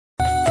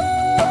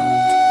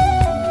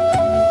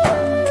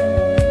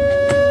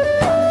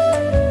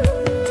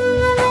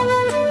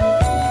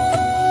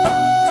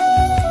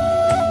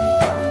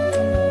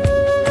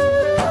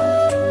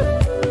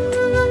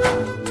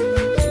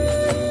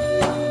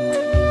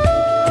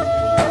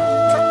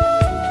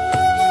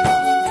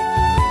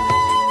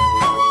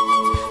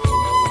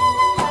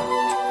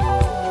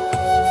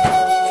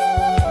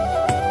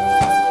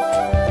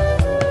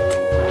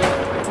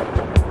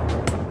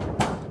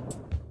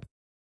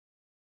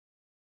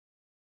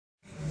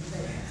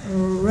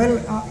Well,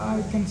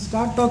 I can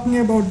start talking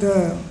about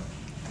the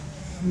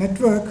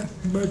network,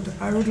 but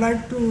I would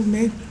like to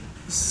make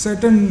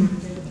certain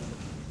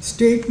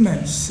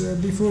statements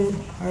before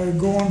I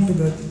go on to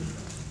that.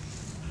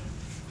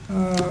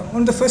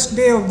 On the first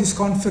day of this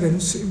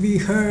conference, we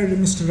heard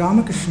Mr.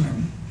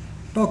 Ramakrishnan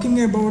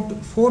talking about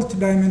fourth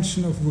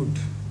dimension of wood,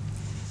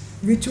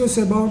 which was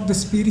about the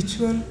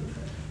spiritual,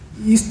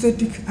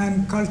 aesthetic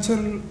and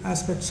cultural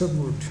aspects of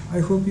wood. I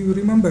hope you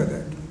remember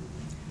that.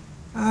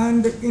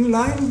 And in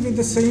line with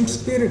the same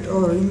spirit,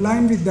 or in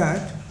line with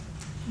that,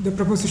 the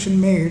proposition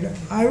made,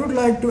 I would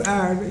like to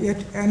add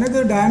yet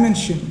another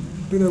dimension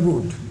to the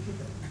wood.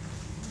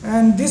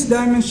 And this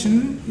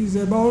dimension is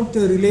about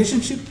the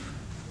relationship,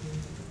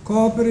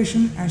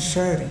 cooperation and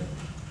sharing.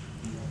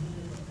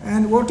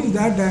 And what is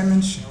that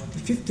dimension? The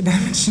fifth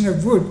dimension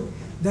of wood,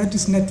 that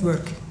is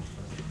networking.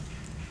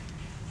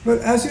 Well,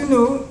 as you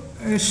know,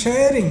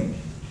 sharing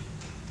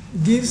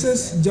gives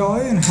us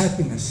joy and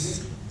happiness.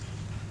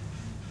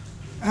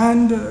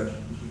 And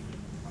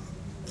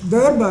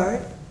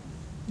thereby,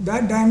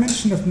 that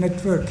dimension of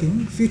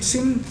networking fits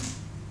in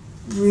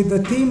with the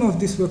theme of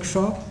this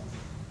workshop,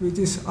 which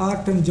is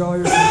art and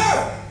joy of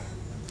life.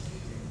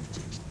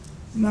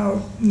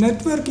 Now,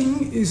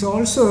 networking is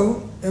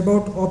also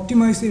about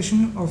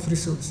optimization of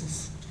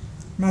resources.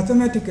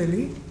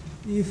 Mathematically,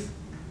 if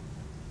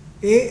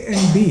A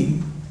and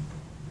B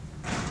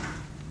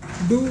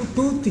do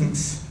two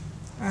things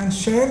and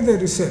share the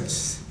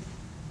results,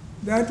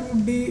 that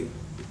would be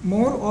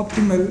more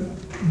optimal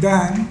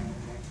than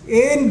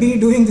A and B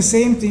doing the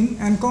same thing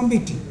and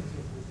competing.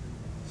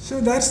 So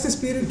that's the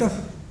spirit of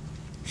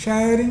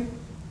sharing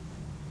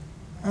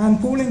and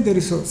pooling the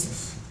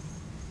resources.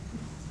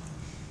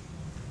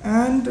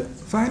 And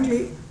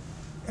finally,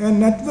 a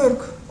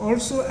network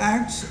also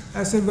acts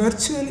as a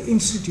virtual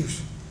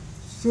institution.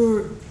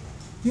 So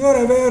you are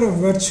aware of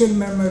virtual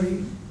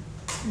memory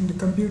in the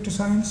computer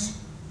science.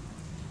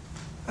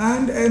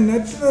 And a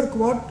network,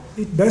 what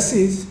it does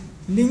is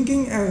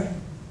linking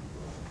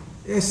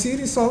a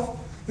series of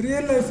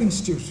real life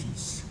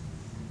institutions.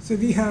 So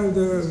we have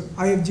the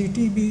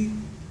IFGTB,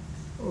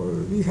 or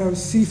we have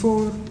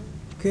C4,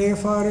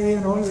 KFRA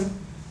and all that,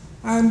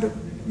 and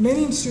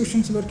many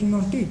institutions working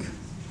on TEAK.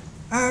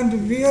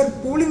 And we are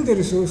pooling the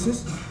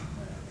resources,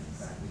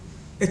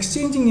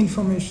 exchanging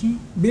information,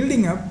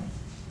 building up,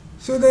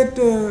 so that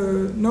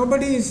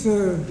nobody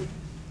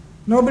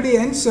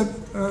ends up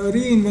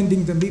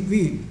reinventing the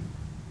wheel.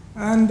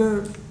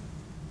 And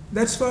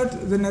that's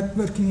what the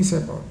networking is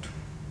about.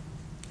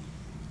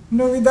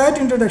 Now, with that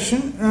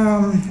introduction,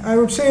 I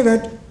would say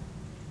that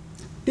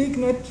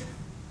TEAKNET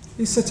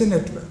is such a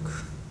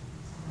network.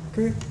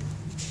 Okay.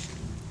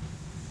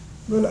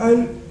 Well,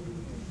 I'll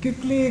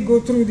quickly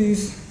go through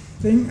these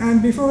things,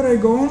 and before I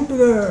go on to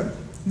the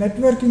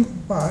networking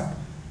part,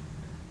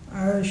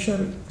 I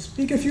shall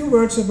speak a few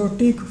words about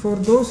TEAK for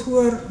those who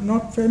are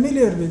not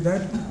familiar with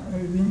that. I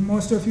think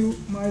most of you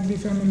might be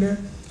familiar.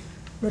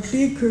 But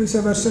TEAK is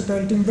a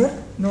versatile timber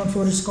known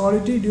for its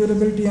quality,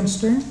 durability and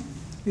strength.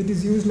 It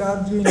is used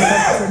largely in the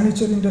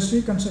furniture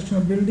industry, construction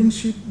of buildings,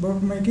 ship,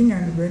 boat making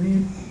and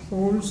many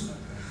poles.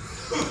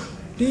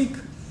 TEAK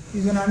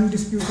is an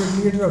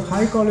undisputed leader of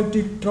high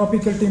quality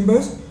tropical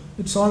timbers.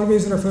 It's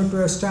always referred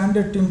to as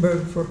standard timber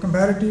for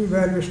comparative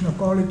evaluation of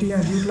quality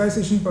and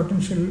utilization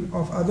potential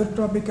of other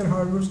tropical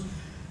hardwoods.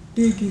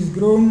 Teak is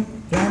grown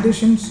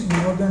plantations in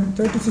more than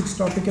 36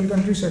 tropical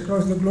countries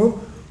across the globe,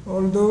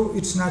 although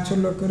its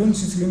natural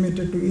occurrence is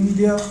limited to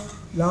India,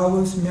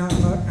 Laos,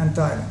 Myanmar and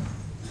Thailand.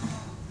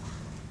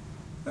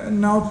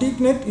 Now,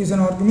 TEAKNET is an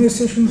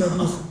organization that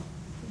was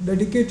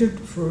dedicated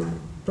for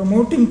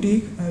promoting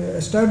teak,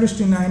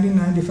 established in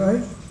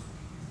 1995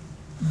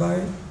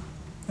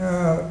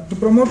 to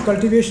promote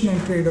cultivation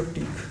and trade of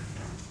teak.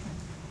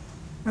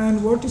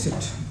 And what is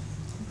it?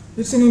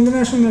 It's an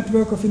international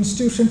network of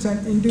institutions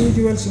and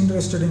individuals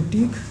interested in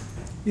teak.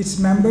 Its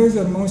members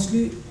are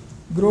mostly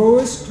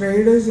growers,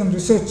 traders and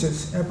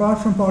researchers, apart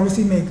from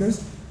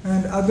policymakers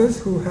and others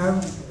who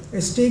have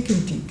a stake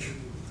in teak.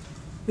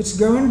 It's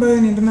governed by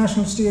an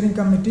international steering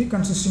committee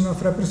consisting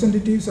of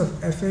representatives of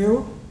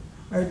FAO,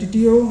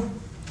 ITTO,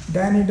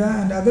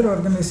 DANIDA and other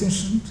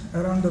organizations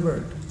around the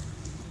world.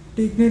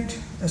 TEAKNET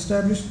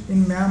established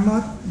in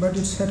Myanmar, but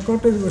its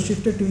headquarters was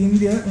shifted to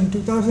India in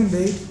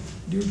 2008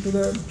 due to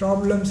the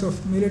problems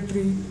of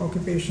military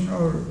occupation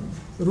or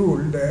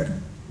rule there.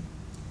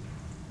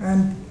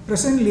 And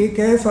presently,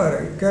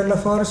 KFRI,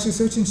 Kerala Forest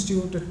Research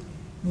Institute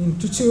in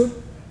Tichur,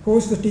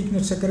 hosts the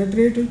TEAKNET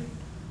Secretariat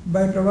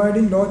by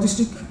providing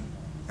logistic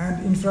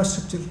and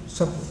infrastructure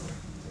support.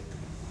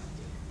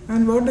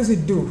 And what does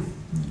it do?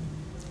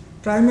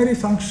 Primary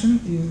function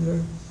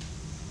is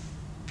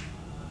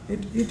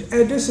it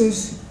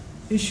addresses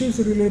issues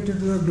related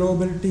to the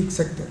global teak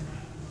sector.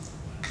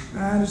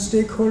 And its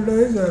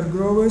stakeholders are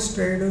growers,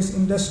 traders,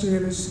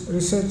 industrialists,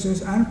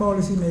 researchers and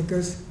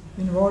policymakers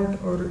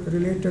involved or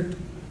related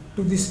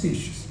to this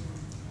species.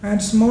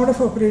 And its mode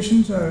of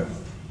operations are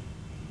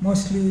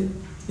mostly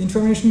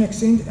information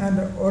exchange and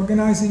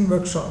organizing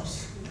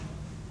workshops.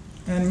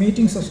 and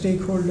meetings of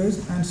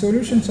stakeholders, and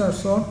solutions are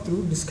sought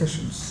through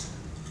discussions.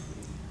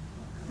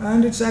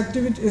 And its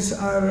activities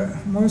are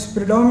most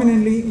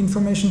predominantly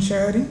information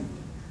sharing.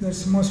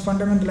 That's the most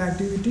fundamental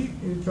activity.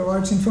 It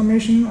provides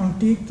information on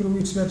TEAK through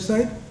its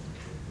website,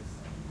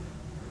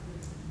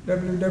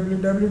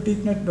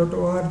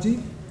 www.teaknet.org,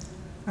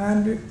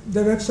 and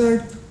the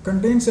website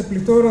contains a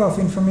plethora of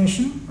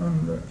information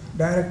on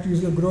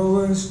directories of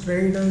growers,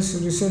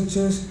 traders,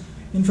 researchers,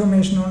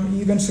 information on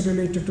events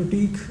related to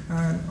TEAK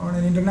and on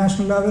an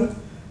international level,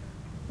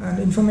 and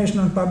information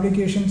on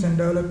publications and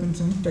developments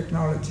in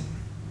technology.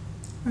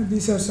 And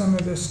these are some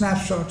of the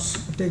snapshots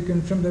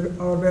taken from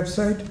our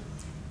website.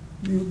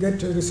 You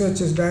get a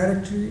researchers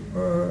directory,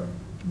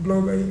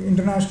 global,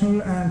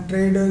 international, and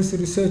traders,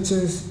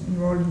 researchers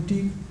involved in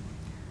TEAK,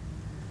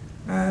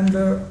 and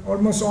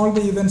almost all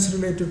the events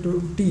related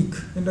to TEAK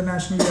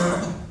internationally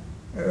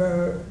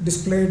are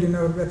displayed in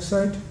our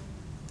website,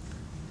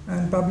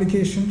 and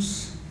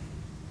publications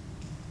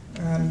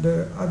and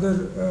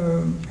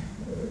other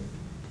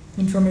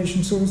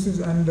information sources,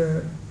 and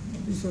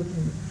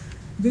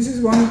this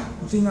is one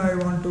thing I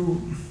want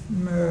to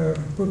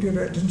put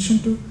your attention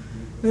to.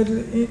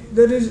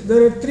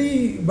 There are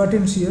three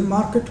buttons here: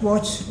 Market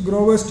Watch,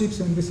 Growers Tips,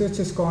 and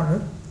Researchers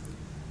Corner.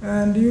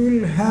 And you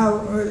will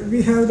have,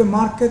 we have the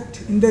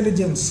market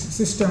intelligence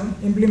system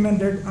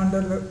implemented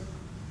under the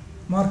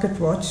Market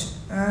Watch,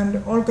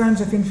 and all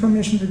kinds of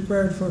information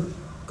required for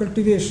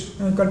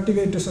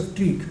cultivators of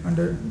TEAK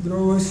under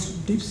Growers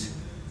Tips,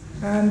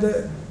 and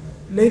the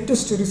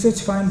latest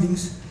research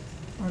findings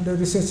under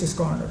Researchers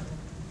Corner.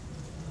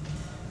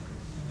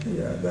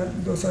 Yeah,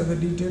 those are the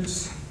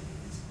details.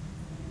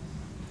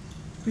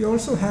 We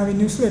also have a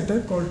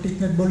newsletter called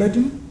TEAKNET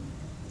Bulletin,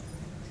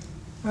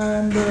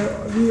 and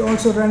we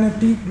also run a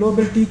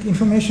Global TEAK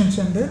Information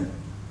Center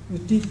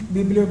with TEAK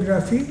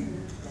bibliography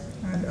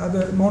and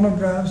other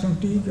monographs on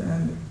TEAK,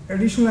 and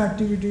additional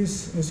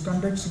activities is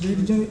conducts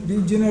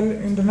regional,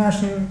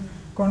 international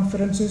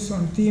conferences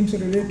on themes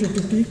related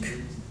to TEAK.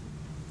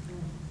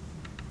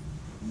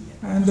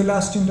 And the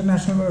last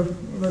international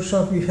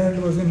workshop we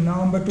held was in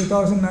November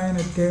 2009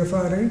 at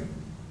KFRA,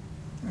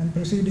 and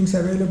proceedings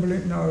available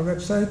in our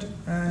website,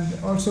 and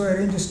also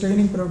arranges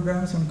training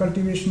programs on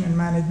cultivation and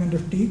management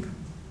of TEAK.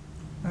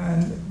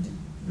 And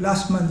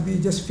last month we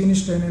just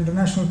finished an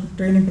international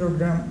training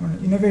program on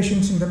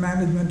innovations in the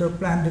management of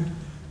planted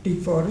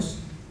teak forests.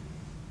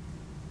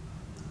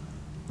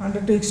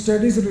 Undertake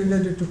studies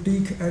related to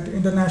teak at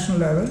international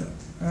level,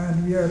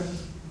 and we are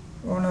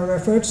on our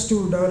efforts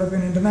to develop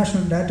an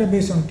international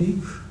database on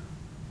teak.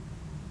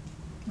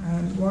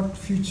 And what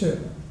future?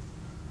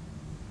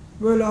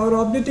 Well,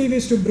 our objective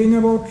is to bring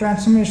about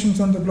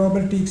transformations on the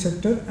global teak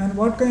sector, and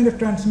what kind of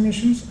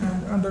transformations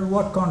and under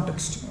what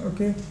context,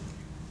 okay?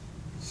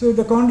 So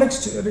the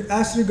context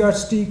as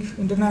regards teak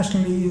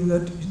internationally is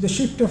that the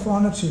shift of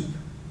ownership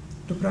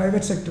to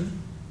private sector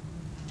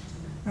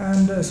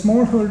and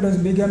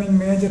smallholders becoming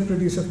major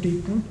producer of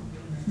teak wood.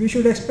 We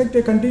should expect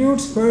a continued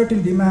spurt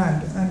in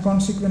demand and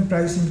consequent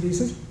price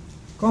increases.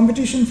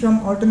 Competition from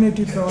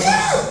alternative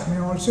products may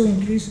also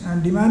increase,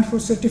 and demand for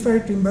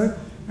certified timber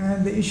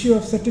and the issue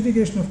of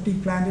certification of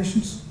teak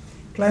plantations,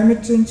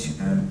 climate change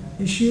and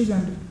issues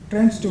and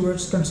trends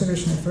towards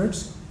conservation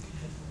efforts.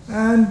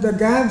 And the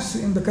gaps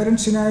in the current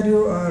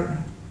scenario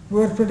are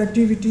poor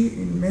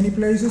productivity in many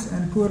places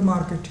and poor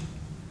marketing.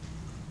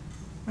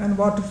 And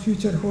what the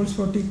future holds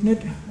for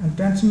TEAKNET and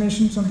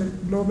transformations on the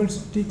global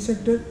teak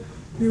sector.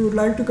 We would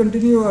like to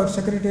continue our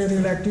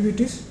secretarial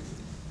activities,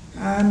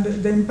 and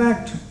the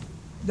impact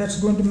that's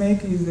going to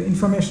make is the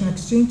information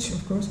exchange,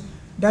 of course,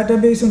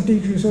 database on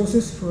teak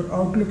resources for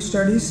outlook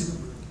studies,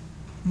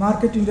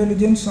 market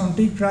intelligence on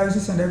teak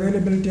prices and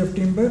availability of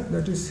timber,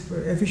 that is for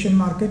efficient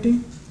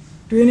marketing,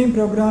 training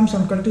programs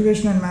on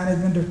cultivation and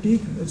management of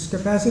teak, that's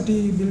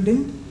capacity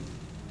building,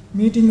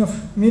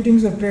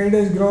 meetings of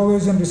traders,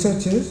 growers and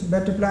researchers,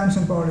 better plans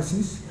and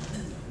policies,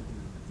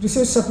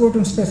 research support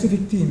on specific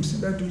themes,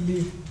 that will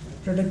be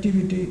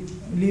productivity,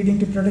 leading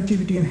to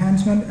productivity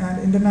enhancement,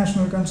 and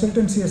international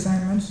consultancy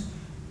assignments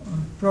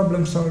on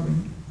problem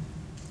solving.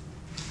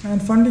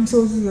 And funding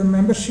sources are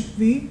membership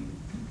fee.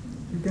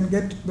 You can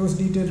get those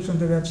details from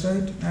the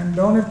website, and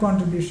donor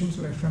contributions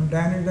like from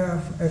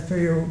DANIDA,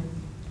 FAO,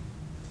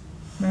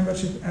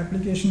 membership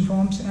application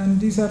forms, and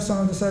these are some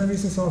of the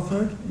services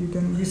offered. You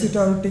can visit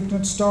our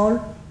TEAKNET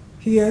stall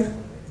here,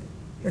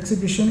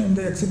 exhibition in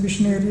the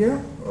exhibition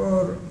area,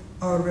 or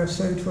our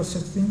website for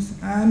such things.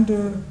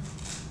 And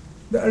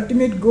the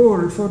ultimate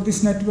goal for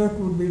this network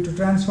would be to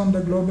transform the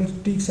global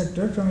teak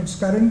sector from its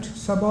current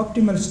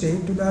suboptimal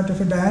state to that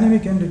of a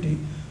dynamic entity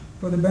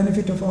for the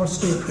benefit of all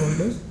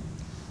stakeholders.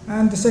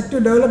 And the sector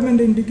development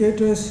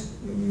indicators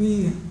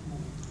we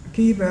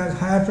keep as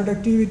higher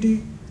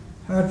productivity,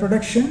 higher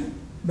production,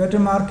 better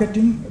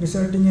marketing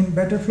resulting in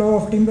better flow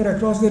of timber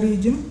across the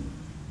region,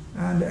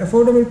 and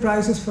affordable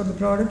prices for the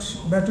products,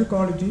 better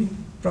quality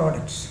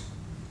products.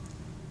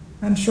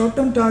 And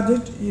short-term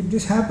target, if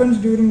this happens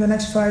during the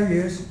next 5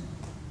 years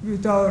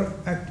with our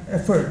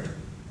effort,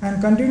 and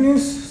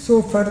continues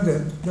so further,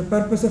 the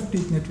purpose of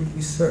TEAKNET will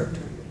be served.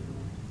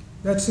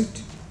 That's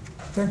it.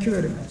 Thank you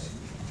very much.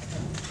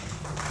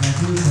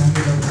 Thank you,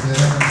 Dr.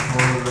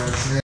 Jayaraman, for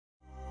sharing.